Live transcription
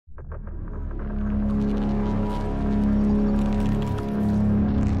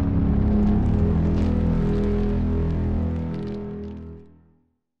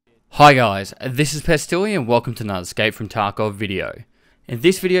Hi guys, this is Pestily and welcome to another Escape from Tarkov video. In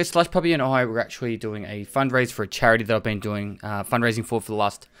this video, Slash Puppy and I were actually doing a fundraise for a charity that I've been doing fundraising for the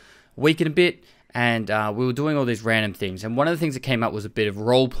last week and a bit, and we were doing all these random things, and one of the things that came up was a bit of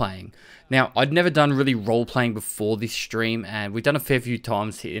role-playing. Now, I'd never done really role-playing before this stream, and we've done a fair few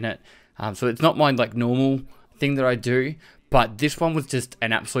times in it, so it's not my normal thing that I do. But this one was just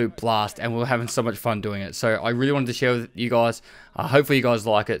an absolute blast, and we were having so much fun doing it. So I really wanted to share with you guys. Hopefully you guys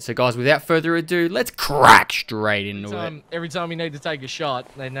like it. So guys, without further ado, let's crack straight into it. Every time you need to take a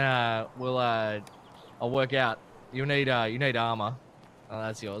shot, then I'll work out. You need armor. Oh,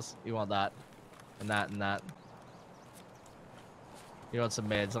 that's yours. You want that, and that, and that. You want some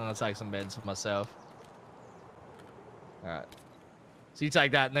meds? I'm gonna take some meds for myself. All right. So you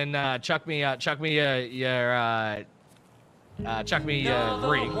take that, and then chuck me your rig,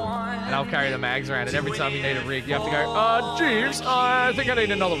 and I'll carry the mags around. And every time you need a rig, you have to go, Jeeves, I think I need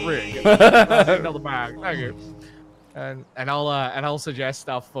another rig. Another bag. Thank you. And I'll suggest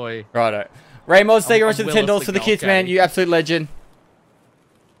stuff for you. Righto. Raymond, thank you very much for the $10 for the kids, man. You absolute legend.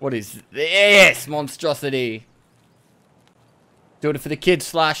 What is this? Yes, monstrosity. Doing it for the kids,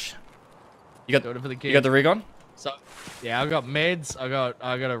 Slash. You got, doing it for the kids. You got the rig on? So, yeah, I got meds. I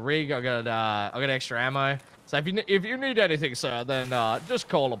got a rig. I got extra ammo. So if you need anything, sir, then just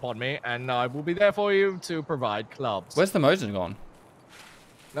call upon me, and I will be there for you to provide clubs. Where's the Mosin gone?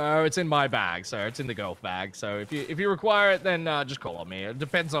 No, it's in my bag, sir. It's in the golf bag. So if you require it, then just call on me. It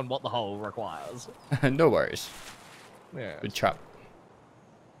depends on what the hole requires. No worries. Yeah. Good chap.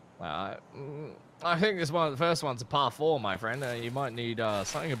 I think this one, the first one's a par 4, my friend. You might need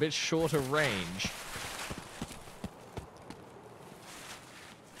something a bit shorter range.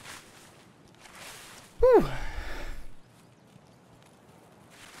 Whew.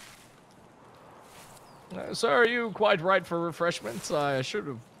 Sir, are you quite right for refreshments? I should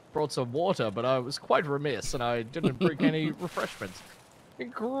have brought some water, but I was quite remiss, and I didn't bring any refreshments.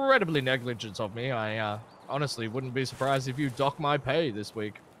 Incredibly negligent of me. I honestly wouldn't be surprised if you dock my pay this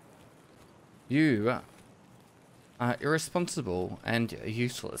week. You are irresponsible and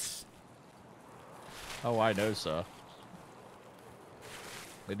useless. Oh, I know, sir.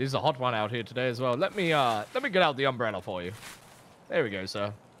 It is a hot one out here today as well. Let me get out the umbrella for you. There we go,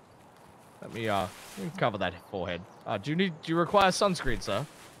 sir. Let me cover that forehead. Do you require sunscreen, sir?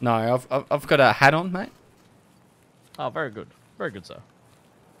 No, I've got a hat on, mate. Oh, very good. Very good, sir.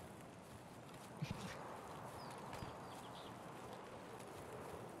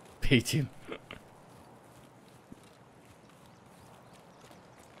 Beat him.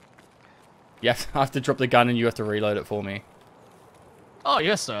 Yes, I have to drop the gun and you have to reload it for me. Oh,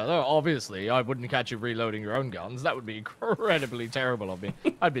 yes, sir. Though, obviously, I wouldn't catch you reloading your own guns. That would be incredibly terrible of me.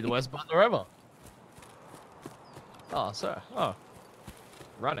 I'd be the worst butler ever. Oh, sir. Oh.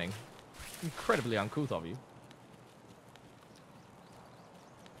 Running. Incredibly uncouth of you.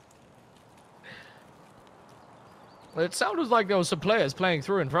 It sounded like there were some players playing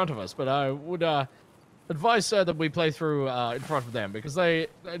through in front of us, but I would advise, sir, that we play through in front of them, because they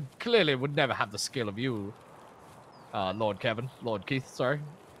clearly would never have the skill of you. Lord Keith, sorry.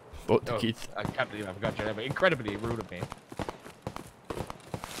 Lord Keith. I can't believe I forgot your name, but incredibly rude of me.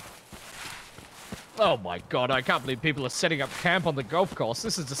 Oh my god, I can't believe people are setting up camp on the golf course.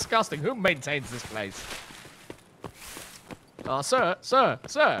 This is disgusting. Who maintains this place? Sir. Oh, sir,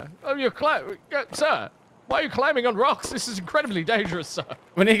 why are you climbing on rocks? This is incredibly dangerous, sir.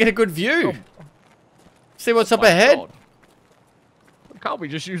 We need to get a good view. See what's up ahead. God. Can't we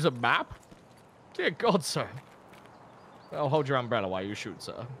just use a map? Dear God, sir. I'll hold your umbrella while you shoot,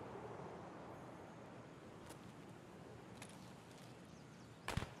 sir.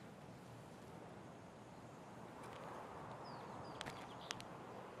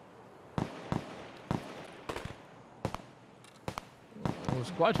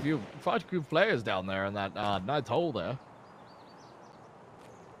 There's quite a few players down there in that ninth hole there.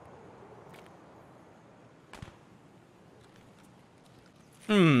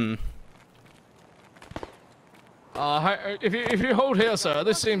 If you hold here, sir,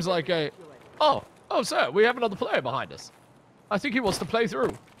 this seems like a... Oh, sir, we have another player behind us. I think he wants to play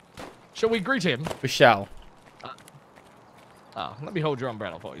through. Shall we greet him? We shall. Let me hold your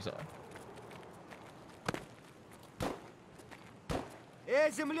umbrella for you, sir.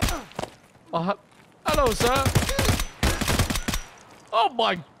 Hello, sir. Oh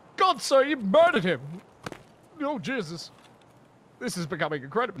my God, sir, you murdered him. Oh, Jesus. This is becoming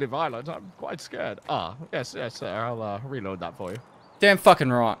incredibly violent. I'm quite scared. Yes, sir. I'll reload that for you. Damn fucking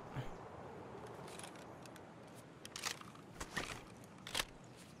right.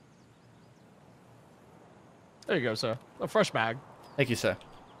 There you go, sir. A fresh bag. Thank you, sir.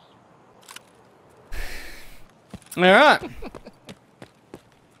 All right.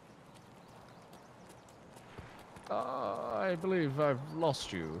 I believe I've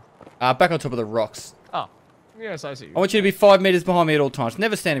lost you. Back on top of the rocks. Oh, yes, I see you. I want you to be 5 meters behind me at all times.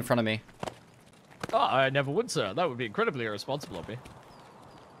 Never stand in front of me. Oh, I never would, sir. That would be incredibly irresponsible of me.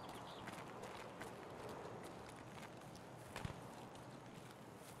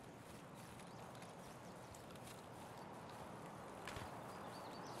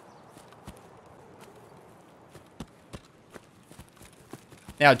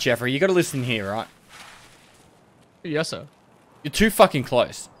 Now, Jeffrey, you got to listen here, right? Yes, sir. You're too fucking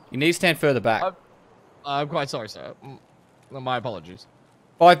close. You need to stand further back. I'm quite sorry, sir. My apologies.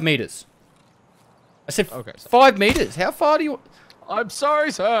 5 meters. I said okay, sir. 5 meters. How far do you... I'm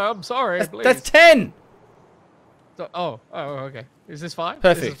sorry, sir. I'm sorry. That's 10. Oh, okay. Is this 5?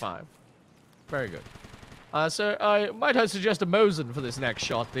 Perfect. This is 5. Very good. So might I suggest a Mosin for this next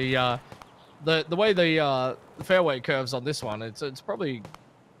shot? The way the fairway curves on this one, it's probably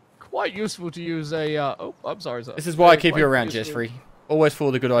quite useful to use a. Oh, I'm sorry, sir. This is why I keep you around, Jeffrey. Always full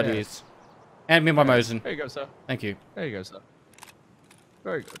of the good ideas. Hand me my Mosin. There you go, sir. Thank you. There you go, sir.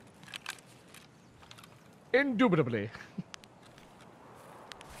 Very good. Indubitably.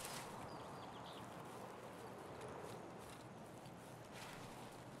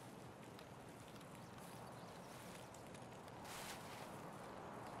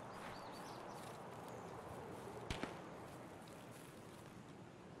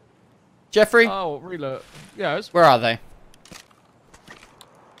 Jeffrey? Oh, reload. Yes. Where are they?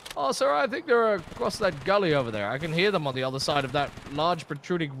 Oh, sir, I think they're across that gully over there. I can hear them on the other side of that large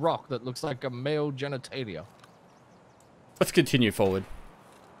protruding rock that looks like a male genitalia. Let's continue forward.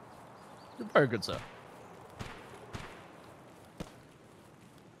 Very good, sir.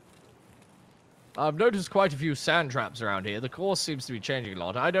 I've noticed quite a few sand traps around here. The course seems to be changing a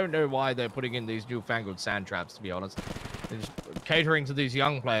lot. I don't know why they're putting in these newfangled sand traps, to be honest. They're just catering to these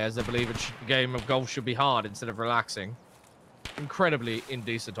young players that believe the game of golf should be hard instead of relaxing. Incredibly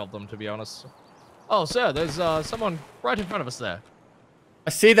indecent of them, to be honest. Oh, sir, there's someone right in front of us there. I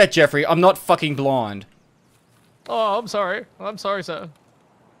see that, Jeffrey. I'm not fucking blind. Oh, I'm sorry. I'm sorry, sir.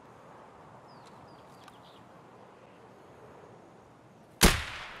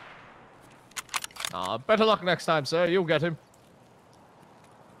 Better luck next time, sir. You'll get him.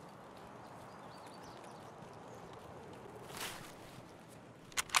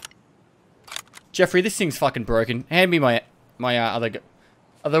 Jeffrey, this thing's fucking broken. Hand me my other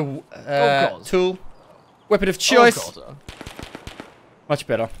tool. Weapon of choice. Of course, sir. Much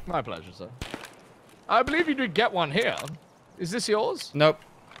better. My pleasure, sir. I believe you did get one here. Is this yours? Nope.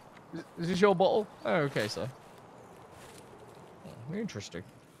 Is this your bottle? Oh, okay, sir. Interesting.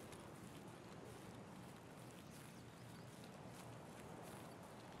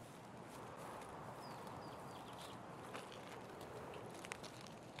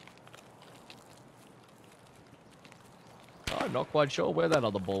 I'm not quite sure where that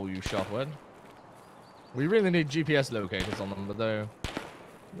other ball you shot went. We really need GPS locators on them, but though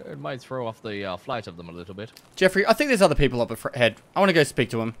it might throw off the flight of them a little bit. Jeffrey, I think there's other people up ahead. I want to go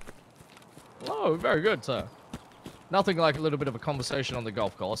speak to them. Oh, very good, sir. Nothing like a little bit of a conversation on the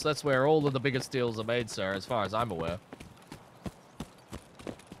golf course. That's where all of the biggest deals are made, sir, as far as I'm aware.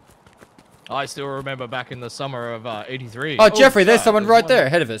 I still remember back in the summer of '83. Oh, Jeffrey, there's someone right there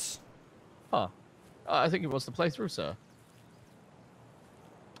ahead of us. Huh. I think it was the playthrough, sir.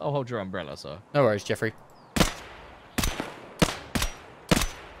 I'll hold your umbrella, sir. No worries, Jeffrey.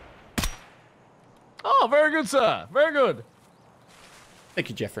 Oh, very good, sir. Very good. Thank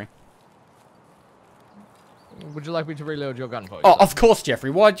you, Jeffrey. Would you like me to reload your gun for you? Oh, sir? of course,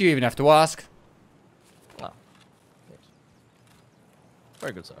 Jeffrey. Why do you even have to ask? Oh. Yes.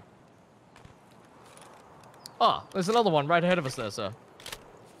 Very good, sir. Ah, there's another one right ahead of us there, sir.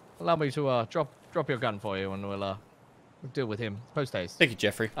 Allow me to drop your gun for you, and we'll deal with him post haste. Thank you,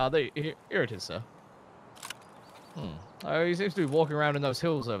 Jeffrey. Here it is, sir. Oh, he seems to be walking around in those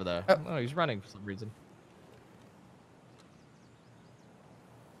hills over there. Oh, he's running for some reason.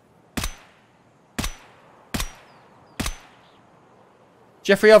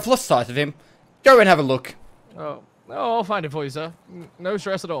 Jeffrey, I've lost sight of him. Go and have a look. Oh, I'll find it for you, sir. No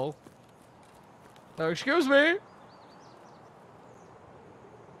stress at all. Oh, excuse me.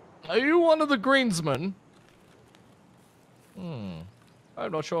 Are you one of the greensmen?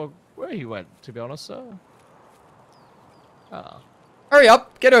 I'm not sure where he went, to be honest, sir. Hurry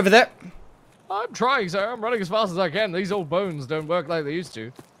up. Get over there. I'm trying, sir. I'm running as fast as I can. These old bones don't work like they used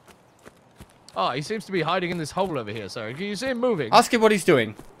to. Ah, he seems to be hiding in this hole over here, sir. Can you see him moving? Ask him what he's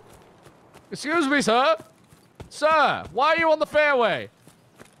doing. Excuse me, sir. Sir, why are you on the fairway?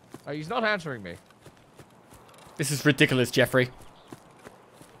 Oh, he's not answering me. This is ridiculous, Jeffrey.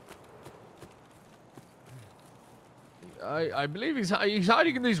 I believe he's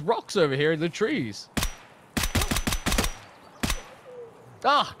hiding in these rocks over here in the trees.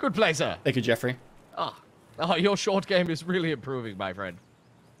 Ah, good play, sir. Thank you, Jeffrey. Ah, oh, your short game is really improving, my friend.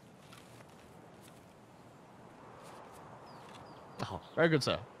 Oh, very good,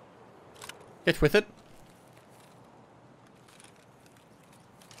 sir. Get with it.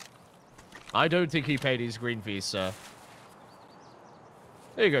 I don't think he paid his green fees, sir.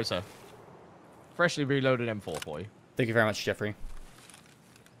 There you go, sir. Freshly reloaded M4 for you. Thank you very much, Jeffrey.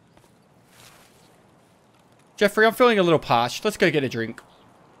 Jeffrey, I'm feeling a little parched. Let's go get a drink.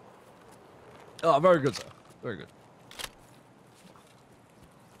 Oh, very good, sir. Very good.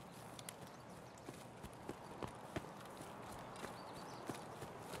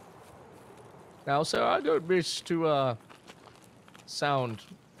 Now, sir, I don't wish to sound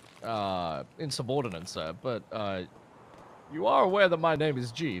insubordinate, sir, but you are aware that my name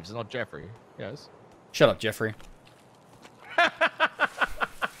is Jeeves, not Jeffrey, yes? Shut up, Jeffrey.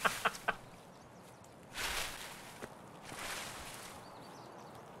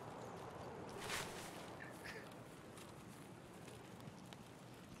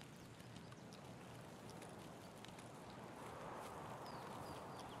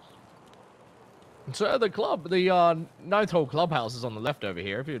 So the club, the ninth hole clubhouse is on the left over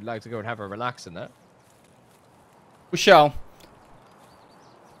here, if you'd like to go and have a relax in there. We shall.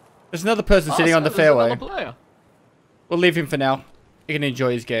 There's another person sitting on the fairway. Player. We'll leave him for now. He can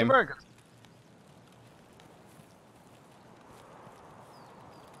enjoy his game. Very good.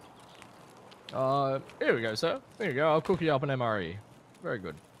 Here we go, sir. There you go. I'll cook you up an MRE. Very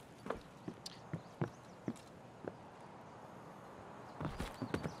good.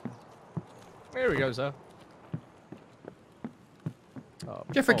 Here we go, sir.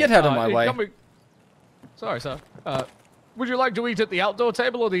 Jeffrey, get out of my way. Sorry, sir. Would you like to eat at the outdoor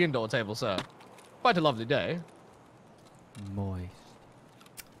table or the indoor table, sir? Quite a lovely day. Moist.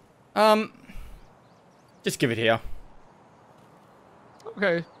 Just give it here.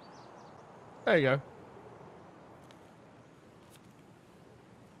 Okay. There you go.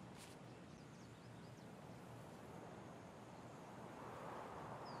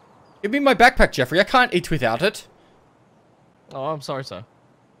 Give me my backpack, Jeffrey. I can't eat without it. Oh, I'm sorry, sir.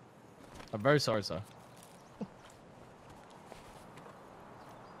 I'm very sorry, sir.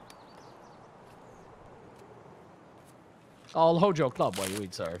 I'll hold your club while you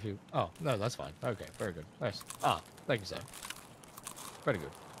eat, sir, if you... Oh, no, that's fine. Okay, very good. Nice. Ah, thank you, sir. Very good.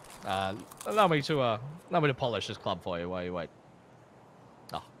 Allow me to polish this club for you while you wait.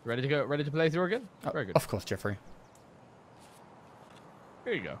 Ah, ready to go? Ready to play through again? Very good. Of course, Jeffrey.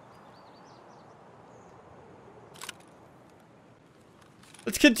 Here you go.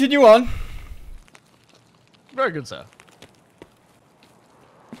 Let's continue on. Very good, sir.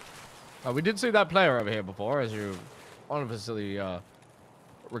 We did see that player over here before, as you honestly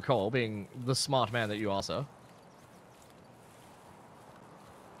recall, being the smart man that you are, sir.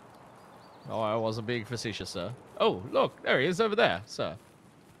 Oh, I wasn't being facetious, sir. Oh, look, there he is over there, sir.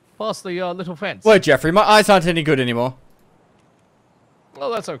 Past the little fence. Wait, Jeffrey, my eyes aren't any good anymore.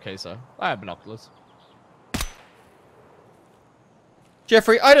 Well, that's okay, sir. I have binoculars.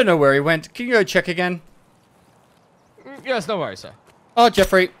 Jeffrey, I don't know where he went. Can you go check again? Yes, no worries, sir. Oh,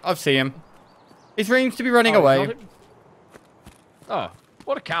 Jeffrey, I've seen him. He seems to be running away. Oh,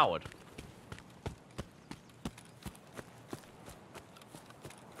 what a coward.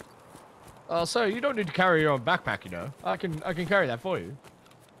 Sir, you don't need to carry your own backpack, you know. I can carry that for you.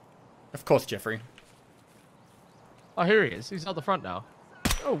 Of course, Jeffrey. Oh, here he is. He's at the front now.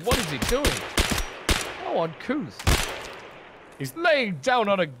 Oh, what is he doing? Oh, uncouth. He's laying down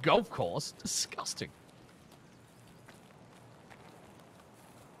on a golf course. Disgusting.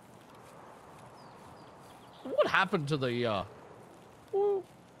 What happened to the, well,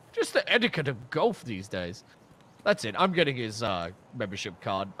 just the etiquette of golf these days? That's it. I'm getting his, membership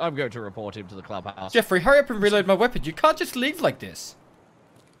card. I'm going to report him to the clubhouse. Jeffrey, hurry up and reload my weapon. You can't just leave like this.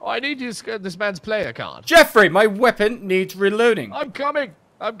 Oh, I need this man's player card. Jeffrey, my weapon needs reloading. I'm coming.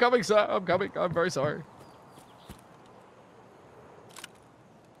 I'm coming, sir. I'm coming. I'm very sorry.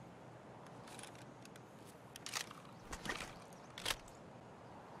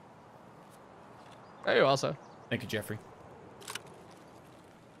 There you are, sir. Thank you, Jeffrey.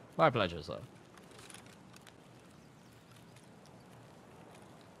 My pleasure, sir.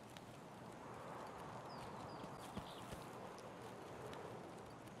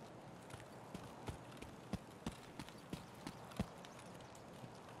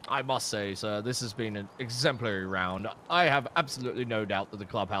 I must say, sir, this has been an exemplary round. I have absolutely no doubt that the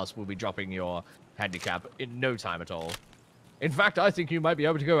clubhouse will be dropping your handicap in no time at all. In fact, I think you might be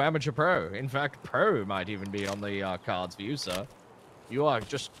able to go amateur pro. In fact, pro might even be on the cards for you, sir. You are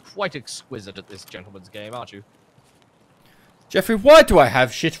just quite exquisite at this gentleman's game, aren't you? Jeffrey, why do I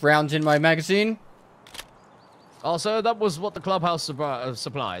have shit rounds in my magazine? Also, that was what the clubhouse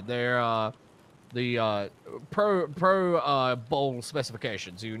supplied. They're the pro bowl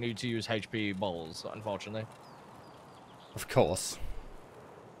specifications. You need to use HP bowls, unfortunately. Of course.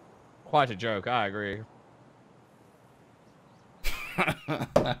 Quite a joke, I agree.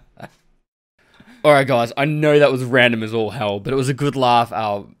 Alright guys, I know that was random as all hell, but it was a good laugh.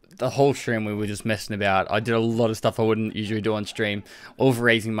 The whole stream we were just messing about. I did a lot of stuff I wouldn't usually do on stream, all for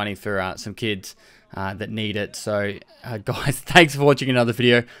raising money for some kids that need it. So guys, thanks for watching another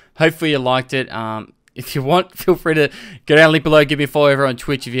video. Hopefully you liked it. If you want, feel free to go down, link below, give me a follow over on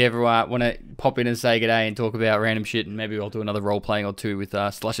Twitch if you ever want to pop in and say g'day and talk about random shit, and maybe I'll do another role playing or two with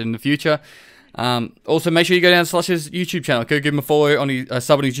Slush in the future. Also, make sure you go down to Slush's YouTube channel. Go give him a follow on his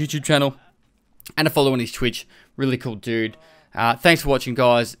sub on his YouTube channel and a follow on his Twitch. Really cool dude. Thanks for watching,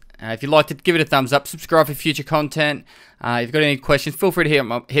 guys. If you liked it, give it a thumbs up. Subscribe for future content. If you've got any questions, feel free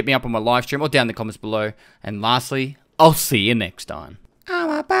to hit me up on my live stream or down in the comments below. And lastly, I'll see you next time. I'm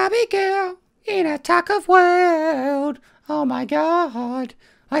a Barbie girl in a Tarkov world. Oh my god,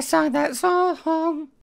 I sang that song.